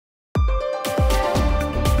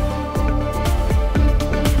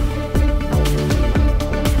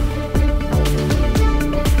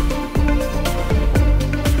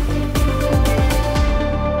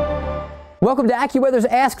Welcome to AccuWeather's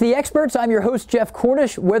Ask the Experts. I'm your host, Jeff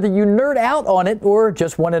Cornish. Whether you nerd out on it or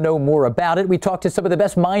just want to know more about it, we talk to some of the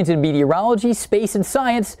best minds in meteorology, space, and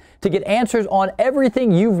science to get answers on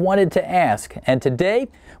everything you've wanted to ask. And today,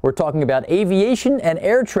 we're talking about aviation and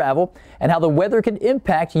air travel and how the weather can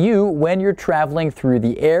impact you when you're traveling through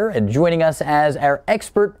the air. And joining us as our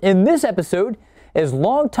expert in this episode is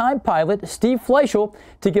longtime pilot Steve Fleishel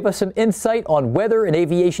to give us some insight on weather and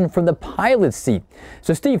aviation from the pilot's seat.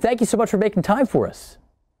 So, Steve, thank you so much for making time for us.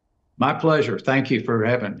 My pleasure. Thank you for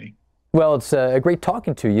having me. Well, it's great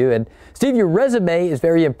talking to you. And, Steve, your resume is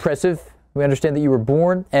very impressive. We understand that you were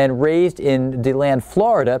born and raised in DeLand,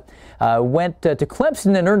 Florida, went to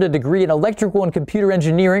Clemson and earned a degree in electrical and computer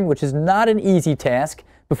engineering, which is not an easy task,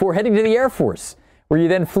 before heading to the Air Force, where you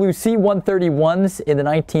then flew C-131s in the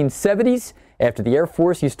 1970s. After the Air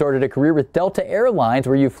Force, you started a career with Delta Airlines,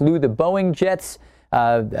 where you flew the Boeing jets,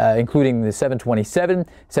 including the 727,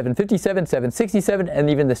 757, 767, and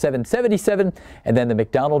even the 777, and then the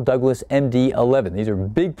McDonnell Douglas MD-11. These are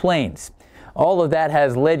big planes. All of that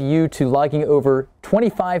has led you to logging over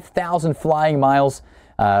 25,000 flying miles.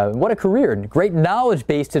 What a career and great knowledge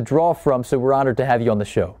base to draw from, so we're honored to have you on the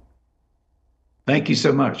show. Thank you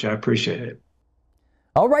so much. I appreciate it.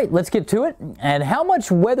 All right, let's get to it. And how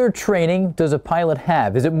much weather training does a pilot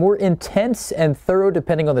have? Is it more intense and thorough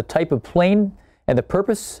depending on the type of plane and the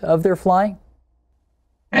purpose of their flying?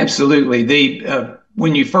 Absolutely.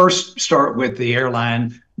 When you first start with the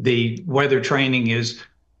airline, the weather training is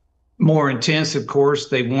more intense. Of course,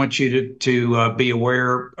 they want you to be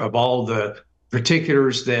aware of all the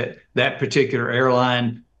particulars that particular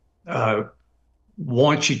airline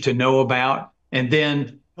wants you to know about. And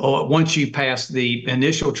then once you pass the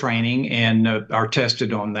initial training and are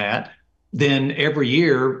tested on that, then every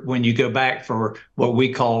year when you go back for what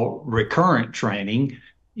we call recurrent training,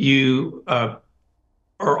 you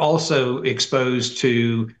are also exposed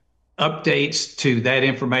to updates to that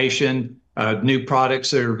information, new products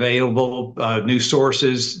that are available, new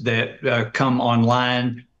sources that come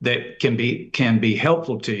online that can be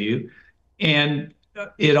helpful to you. And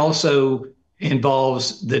it also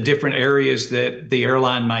involves the different areas that the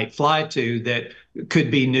airline might fly to that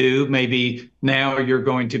could be new. Maybe now you're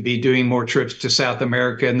going to be doing more trips to South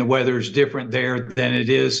America and the weather is different there than it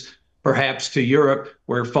is perhaps to Europe,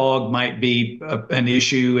 where fog might be an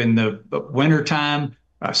issue in the wintertime.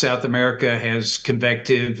 South America has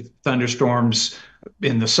convective thunderstorms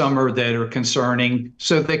in the summer that are concerning.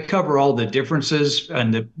 So they cover all the differences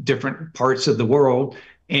and the different parts of the world,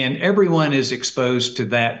 and everyone is exposed to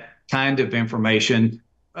that kind of information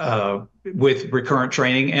with recurrent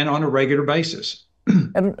training and on a regular basis.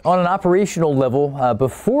 And on an operational level,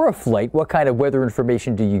 before a flight, what kind of weather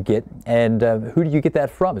information do you get, and who do you get that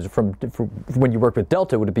from? Is it from when you work with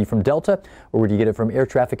Delta? Would it be from Delta, or would you get it from air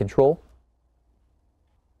traffic control?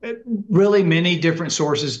 Really many different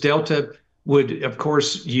sources. Delta would, of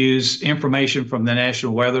course, use information from the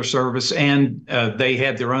National Weather Service, and they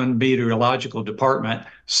had their own meteorological department.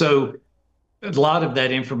 So a lot of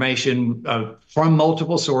that information from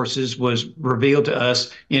multiple sources was revealed to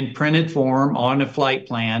us in printed form on a flight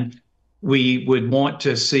plan. We would want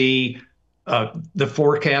to see the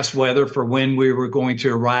forecast weather for when we were going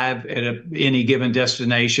to arrive at any given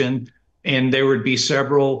destination. And there would be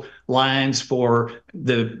several lines for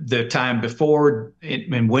the time before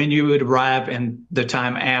and when you would arrive and the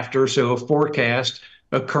time after. So a forecast,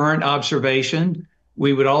 a current observation.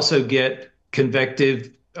 We would also get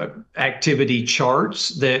convective activity charts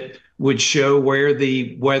that would show where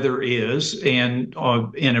the weather is, and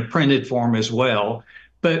in a printed form as well.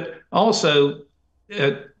 But also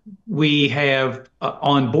we have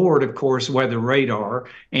on board, of course, weather radar,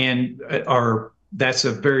 and that's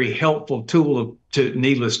a very helpful tool,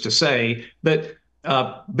 needless to say. But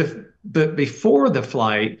before the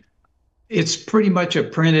flight, it's pretty much a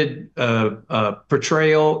printed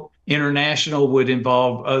portrayal. International would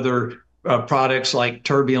involve other products like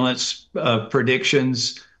turbulence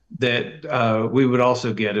predictions that we would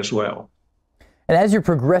also get as well. And as you're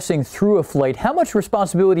progressing through a flight, how much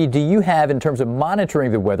responsibility do you have in terms of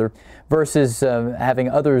monitoring the weather versus having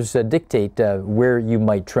others dictate where you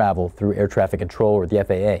might travel through air traffic control or the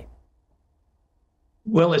FAA?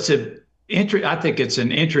 Well, I think it's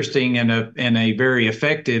an interesting and a very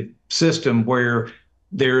effective system where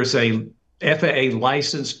there's a FAA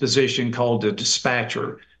licensed position called a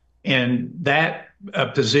dispatcher. And that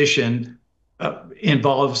position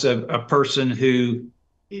involves a person who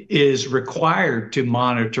is required to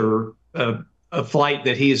monitor a flight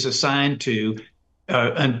that he is assigned to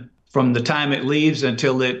and from the time it leaves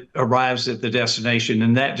until it arrives at the destination.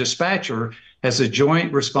 And that dispatcher has a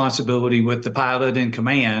joint responsibility with the pilot in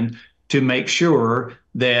command to make sure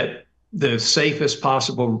that the safest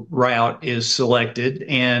possible route is selected.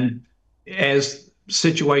 And as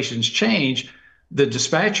situations change, the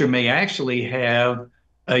dispatcher may actually have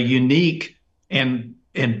a unique and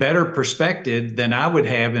better perspective than I would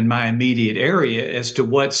have in my immediate area as to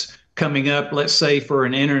what's coming up, let's say for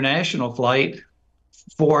an international flight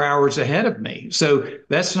 4 hours ahead of me. So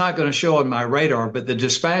that's not going to show on my radar, but the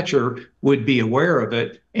dispatcher would be aware of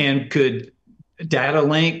it and could data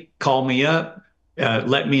link, call me up,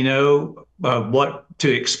 let me know what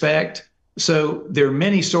to expect. So there are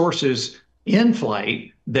many sources in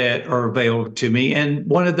flight that are available to me. And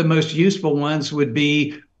one of the most useful ones would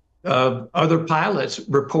be other pilots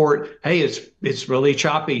report, hey, it's really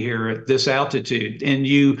choppy here at this altitude. And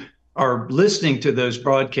you are listening to those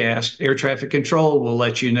broadcasts. Air traffic control will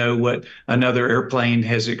let you know what another airplane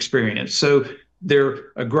has experienced. So there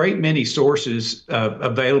are a great many sources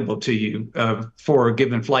available to you for a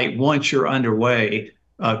given flight once you're underway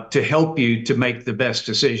to help you to make the best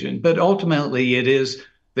decision. But ultimately, it is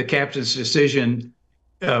the captain's decision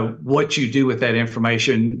what you do with that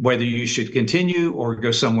information, whether you should continue or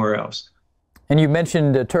go somewhere else. And you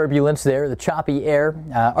mentioned turbulence there, the choppy air.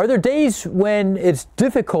 Are there days when it's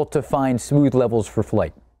difficult to find smooth levels for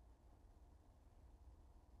flight?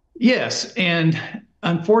 Yes, and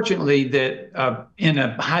unfortunately that in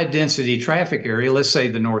a high density traffic area, let's say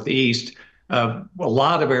the Northeast, a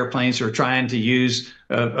lot of airplanes are trying to use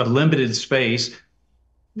a limited space.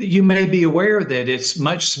 You may be aware that it's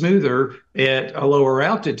much smoother at a lower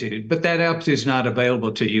altitude, but that altitude is not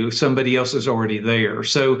available to you. Somebody else is already there.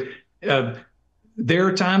 So there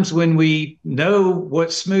are times when we know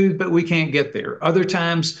what's smooth, but we can't get there. Other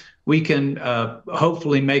times we can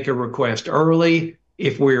hopefully make a request early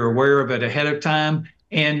if we're aware of it ahead of time,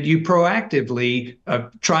 and you proactively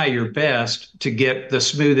try your best to get the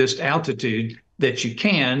smoothest altitude that you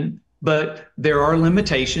can. But there are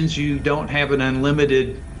limitations. You don't have an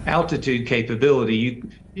unlimited altitude capability.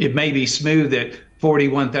 It may be smooth at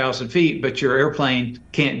 41,000 feet, but your airplane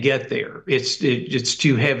can't get there. It's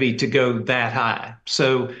too heavy to go that high.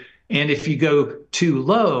 So, and if you go too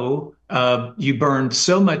low, you burn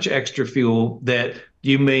so much extra fuel that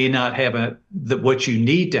you may not have what you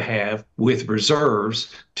need to have with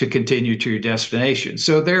reserves to continue to your destination.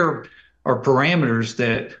 So there are parameters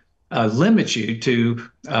that limit you to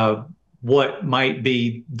what might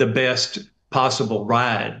be the best possible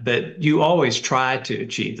ride, but you always try to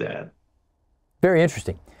achieve that. Very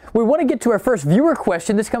interesting. We want to get to our first viewer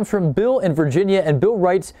question. This comes from Bill in Virginia, and Bill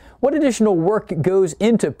writes, what additional work goes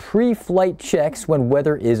into pre-flight checks when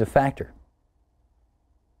weather is a factor?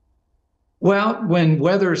 Well, when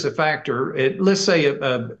weather is a factor, let's say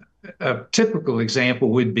a typical example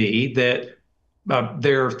would be that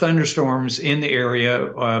there are thunderstorms in the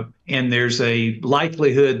area, and there's a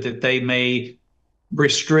likelihood that they may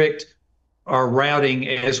restrict our routing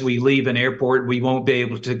as we leave an airport. We won't be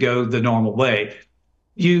able to go the normal way.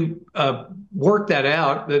 You work that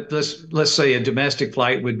out. That let's say a domestic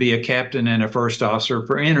flight would be a captain and a first officer.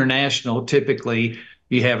 For international, typically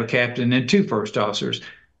you have a captain and two first officers.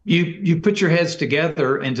 You put your heads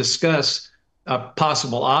together and discuss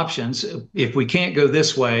possible options. If we can't go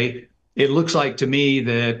this way, it looks like to me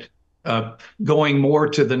that going more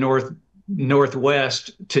to the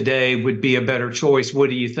northwest today would be a better choice. What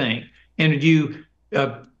do you think? And you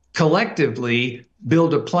collectively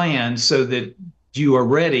build a plan so that you are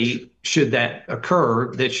ready should that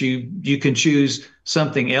occur, that you can choose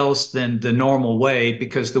something else than the normal way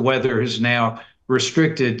because the weather has now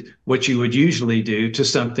restricted what you would usually do to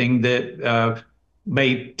something that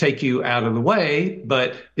may take you out of the way,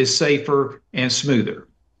 but is safer and smoother.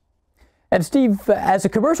 And Steve, as a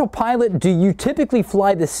commercial pilot, do you typically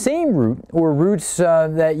fly the same route or routes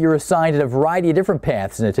that you're assigned in a variety of different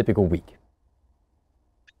paths in a typical week?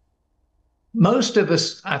 Most of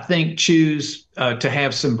us, I think, choose to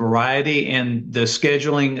have some variety, and the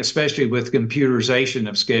scheduling, especially with computerization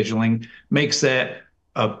of scheduling, makes that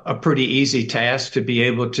a pretty easy task to be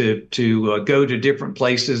able to go to different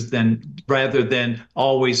places rather than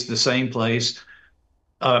always the same place.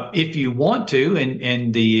 If you want to,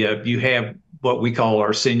 and you have what we call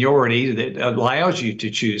our seniority that allows you to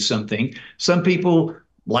choose something. Some people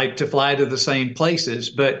like to fly to the same places,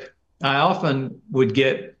 but I often would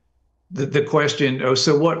get the question, oh,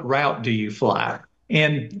 so what route do you fly?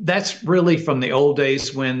 And that's really from the old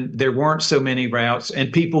days when there weren't so many routes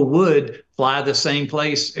and people would fly the same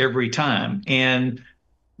place every time. And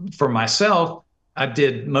for myself, I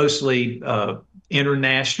did mostly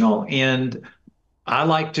international, and I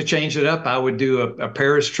like to change it up. I would do a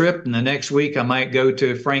Paris trip, and the next week I might go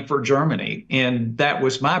to Frankfurt, Germany. And that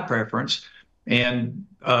was my preference. And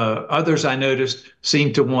others I noticed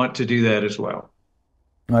seem to want to do that as well.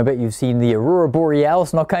 I bet you've seen the Aurora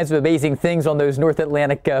Borealis and all kinds of amazing things on those North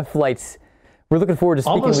Atlantic flights. We're looking forward to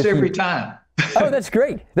speaking with you. Almost every time. Oh, that's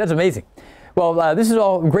great. That's amazing. Well, this is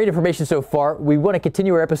all great information so far. We want to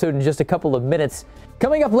continue our episode in just a couple of minutes.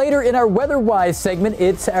 Coming up later in our Weather-Wise segment,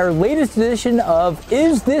 it's our latest edition of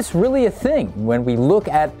Is This Really a Thing? When we look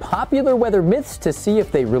at popular weather myths to see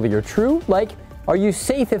if they really are true, like, are you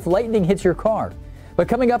safe if lightning hits your car? But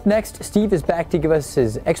coming up next, Steve is back to give us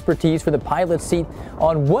his expertise for the pilot seat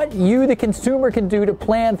on what you, the consumer, can do to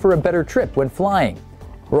plan for a better trip when flying.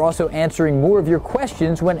 We're also answering more of your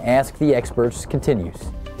questions when Ask the Experts continues.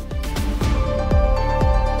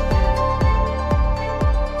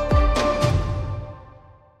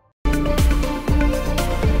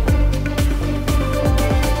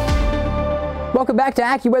 Welcome back to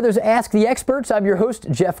AccuWeather's Ask the Experts. I'm your host,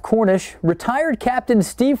 Jeff Cornish. Retired Captain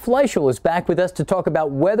Steve Fleishel is back with us to talk about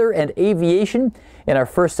weather and aviation. In our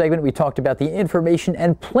first segment, we talked about the information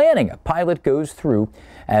and planning a pilot goes through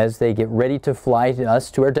as they get ready to fly us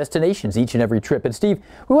to our destinations each and every trip. And Steve,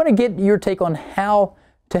 we want to get your take on how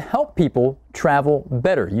to help people travel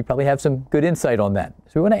better. You probably have some good insight on that.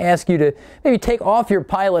 So we want to ask you to maybe take off your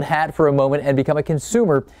pilot hat for a moment and become a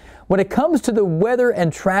consumer. When it comes to the weather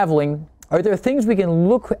and traveling, are there things we can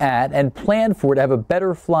look at and plan for to have a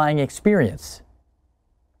better flying experience?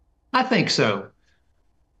 I think so.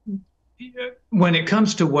 When it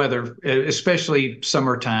comes to weather, especially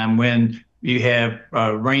summertime, when you have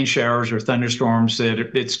rain showers or thunderstorms, that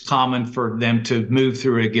it's common for them to move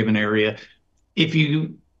through a given area. If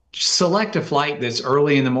you select a flight that's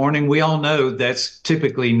early in the morning, we all know that's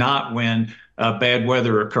typically not when bad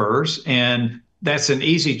weather occurs. And that's an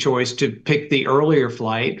easy choice to pick the earlier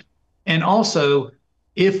flight. And also,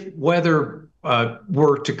 if weather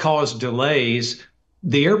were to cause delays,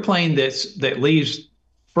 the airplane that leaves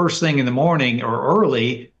first thing in the morning or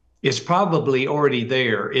early is probably already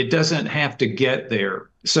there. It doesn't have to get there.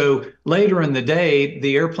 So later in the day,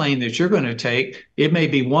 the airplane that you're going to take, it may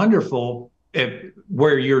be wonderful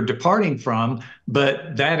where you're departing from,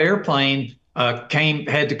 but that airplane had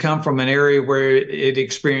to come from an area where it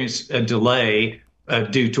experienced a delay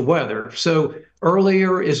due to weather. So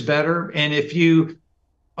earlier is better. And if you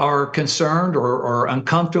are concerned or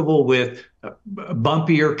uncomfortable with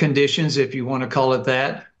bumpier conditions, if you want to call it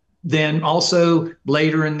that, then also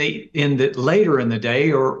later in the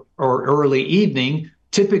day or early evening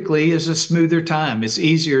typically is a smoother time. It's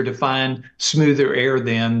easier to find smoother air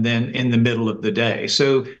than in the middle of the day.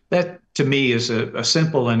 So that to me is a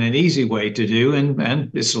simple and an easy way to do,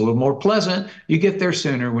 and it's a little more pleasant. You get there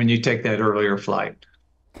sooner when you take that earlier flight.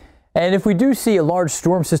 And if we do see a large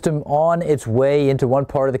storm system on its way into one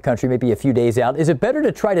part of the country, maybe a few days out, is it better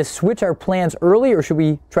to try to switch our plans early, or should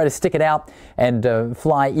we try to stick it out and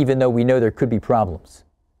fly even though we know there could be problems?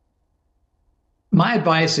 My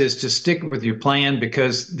advice is to stick with your plan,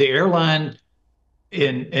 because the airline,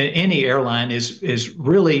 in any airline, is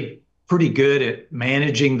really pretty good at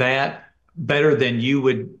managing that, better than you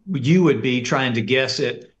would be trying to guess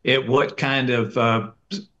at what kind of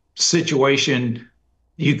situation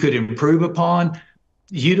you could improve upon.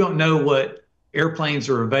 You don't know what airplanes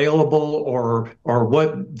are available or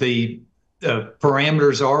what the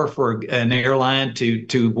parameters are for an airline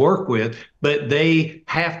to work with, but they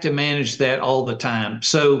have to manage that all the time.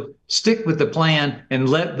 So stick with the plan and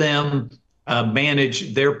let them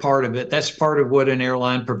manage their part of it. That's part of what an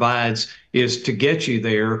airline provides, is to get you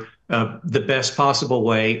there the best possible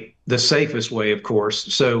way, the safest way, of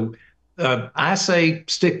course. So I say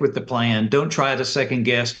stick with the plan. Don't try to second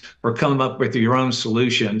guess or come up with your own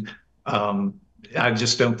solution. I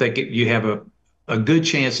just don't think you have a good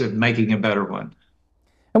chance of making a better one.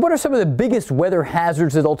 And what are some of the biggest weather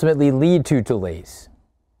hazards that ultimately lead to delays?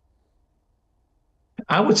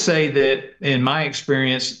 I would say that, in my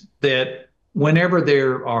experience, that whenever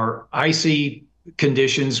there are icy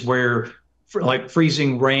conditions where, like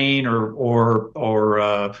freezing rain or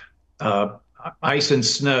ice and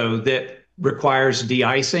snow that requires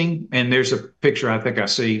de-icing, and there's a picture I think I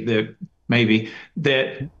see that maybe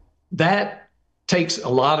that takes a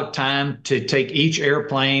lot of time to take each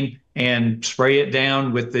airplane and spray it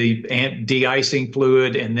down with the de-icing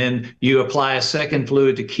fluid, and then you apply a second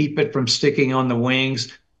fluid to keep it from sticking on the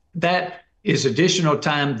wings. That is additional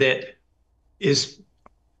time that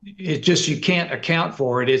you can't account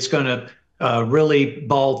for it. It's going to really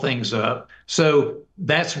ball things up. So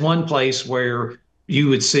that's one place where you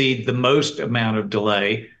would see the most amount of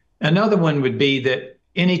delay. Another one would be that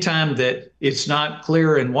anytime that it's not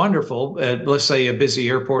clear and wonderful, let's say a busy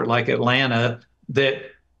airport like Atlanta, that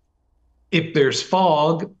if there's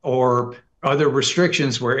fog or are there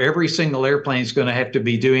restrictions where every single airplane is going to have to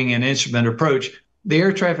be doing an instrument approach? The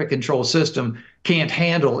air traffic control system can't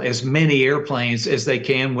handle as many airplanes as they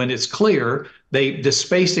can when it's clear. The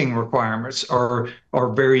spacing requirements are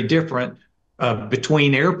very different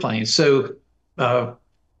between airplanes. So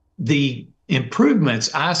the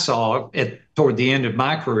improvements I saw toward the end of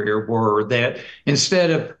my career were that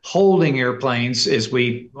instead of holding airplanes, as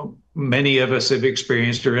many of us have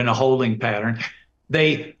experienced, or in a holding pattern,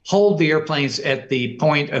 they hold the airplanes at the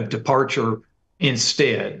point of departure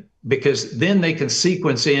instead, because then they can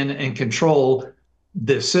sequence in and control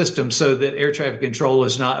the system so that air traffic control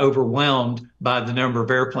is not overwhelmed by the number of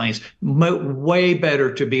airplanes. Way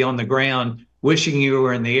better to be on the ground wishing you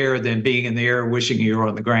were in the air than being in the air wishing you were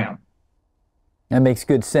on the ground. That makes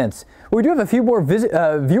good sense. We do have a few more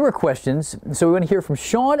viewer questions, so we want to hear from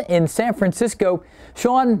Sean in San Francisco.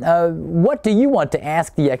 Sean, what do you want to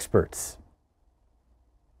ask the experts?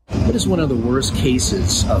 What is one of the worst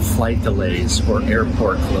cases of flight delays or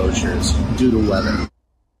airport closures due to weather?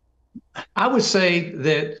 I would say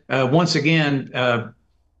that, once again,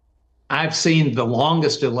 I've seen the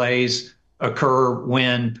longest delays occur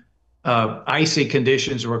when icy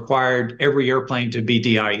conditions required every airplane to be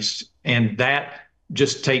de-iced. And that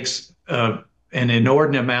just takes an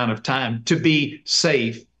inordinate amount of time to be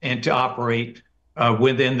safe and to operate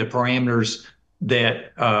within the parameters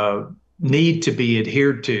that need to be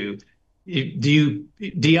adhered to. Do you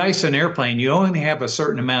de-ice an airplane, you only have a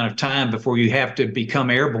certain amount of time before you have to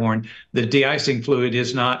become airborne. The de-icing fluid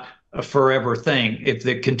is not a forever thing. If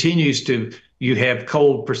it continues to, you have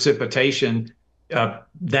cold precipitation,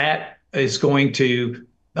 that is going to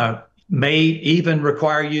may even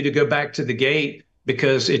require you to go back to the gate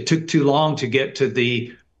because it took too long to get to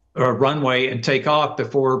the runway and take off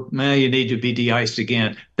before you need to be de-iced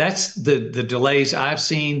again. That's the delays I've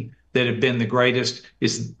seen that have been the greatest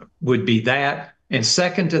would be that. And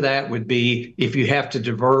second to that would be if you have to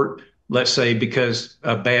divert, let's say because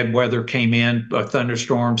bad weather came in,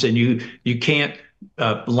 thunderstorms, and you can't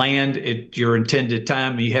land at your intended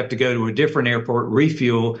time, you have to go to a different airport,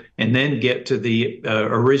 refuel, and then get to the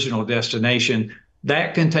original destination.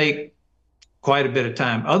 That can take quite a bit of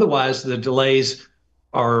time. Otherwise, the delays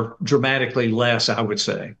are dramatically less, I would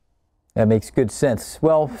say. That makes good sense.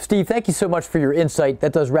 Well, Steve, thank you so much for your insight.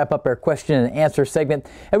 That does wrap up our question and answer segment.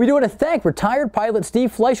 And we do want to thank retired pilot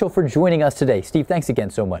Steve Fleishel for joining us today. Steve, thanks again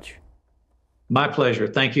so much. My pleasure.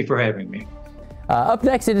 Thank you for having me. Up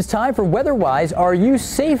next, it is time for WeatherWise. Are you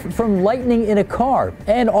safe from lightning in a car?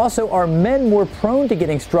 And also, are men more prone to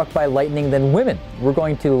getting struck by lightning than women? We're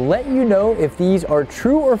going to let you know if these are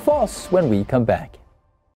true or false when we come back.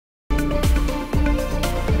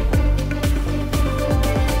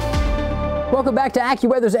 Welcome back to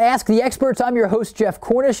AccuWeather's Ask the Experts. I'm your host, Jeff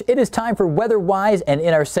Cornish. It is time for WeatherWise, and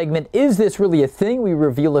in our segment, Is This Really a Thing?, we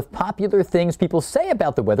reveal if popular things people say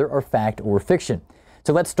about the weather are fact or fiction.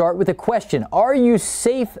 So let's start with a question. Are you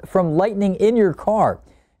safe from lightning in your car?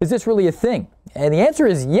 Is this really a thing? And the answer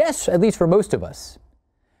is yes, at least for most of us.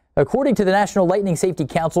 According to the National Lightning Safety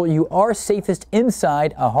Council, you are safest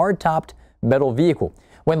inside a hard-topped metal vehicle.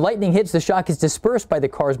 When lightning hits, the shock is dispersed by the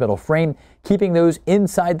car's metal frame, keeping those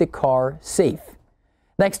inside the car safe.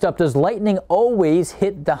 Next up, does lightning always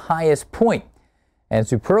hit the highest point? And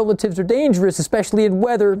superlatives are dangerous, especially in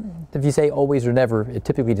weather. If you say always or never, it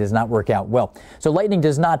typically does not work out well. So lightning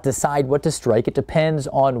does not decide what to strike. It depends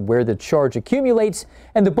on where the charge accumulates,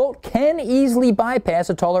 and the bolt can easily bypass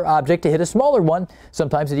a taller object to hit a smaller one.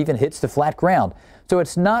 Sometimes it even hits the flat ground. So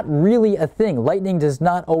it's not really a thing. Lightning does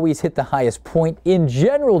not always hit the highest point. In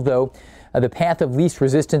general, though, the path of least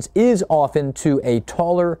resistance is often to a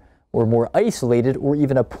taller or more isolated or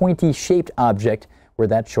even a pointy-shaped object where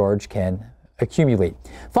that charge can accumulate.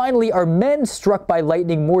 Finally, are men struck by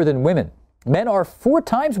lightning more than women? Men are 4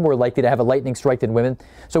 times more likely to have a lightning strike than women.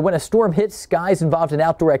 So when a storm hits, guys involved in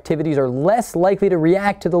outdoor activities are less likely to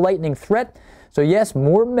react to the lightning threat. So yes,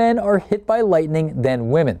 more men are hit by lightning than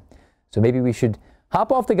women. So maybe we should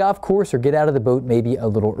hop off the golf course or get out of the boat maybe a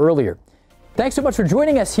little earlier. Thanks so much for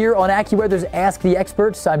joining us here on AccuWeather's Ask the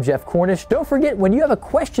Experts. I'm Jeff Cornish. Don't forget, when you have a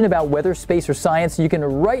question about weather, space, or science, you can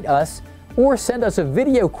write us or send us a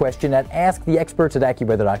video question at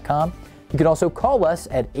asktheexperts@AccuWeather.com. You can also call us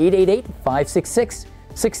at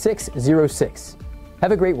 888-566-6606.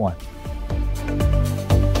 Have a great one.